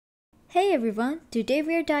Hey everyone, today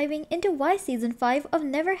we are diving into why season 5 of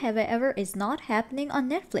Never Have I Ever is not happening on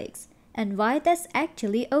Netflix and why that's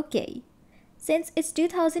actually okay. Since its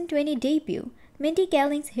 2020 debut, Mindy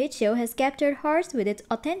Kaling's hit show has captured hearts with its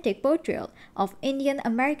authentic portrayal of Indian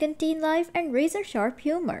American teen life and razor sharp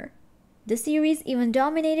humor. The series even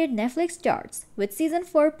dominated Netflix charts, with season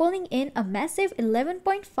 4 pulling in a massive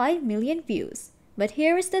 11.5 million views. But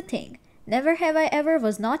here is the thing, Never Have I Ever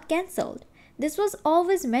was not cancelled. This was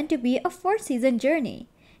always meant to be a 4-season journey.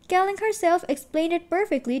 Kaling herself explained it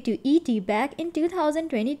perfectly to ET back in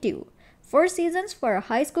 2022. 4 seasons for a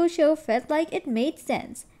high school show felt like it made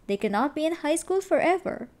sense. They cannot be in high school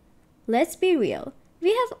forever. Let's be real. We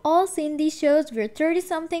have all seen these shows where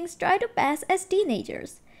 30-somethings try to pass as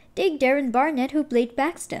teenagers. Take Darren Barnett who played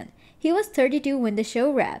Paxton. He was 32 when the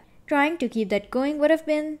show wrapped. Trying to keep that going would have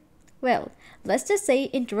been, well, let's just say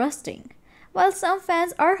interesting. While some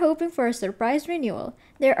fans are hoping for a surprise renewal,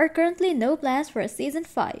 there are currently no plans for a season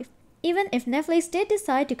 5. Even if Netflix did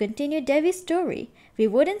decide to continue Devi's story, we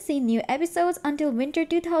wouldn't see new episodes until winter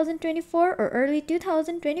 2024 or early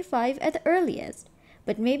 2025 at the earliest.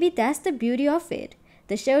 But maybe that's the beauty of it.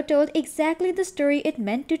 The show told exactly the story it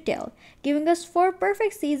meant to tell, giving us 4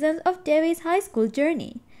 perfect seasons of Devi's high school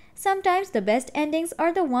journey. Sometimes the best endings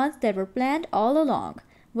are the ones that were planned all along.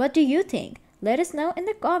 What do you think? Let us know in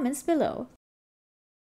the comments below.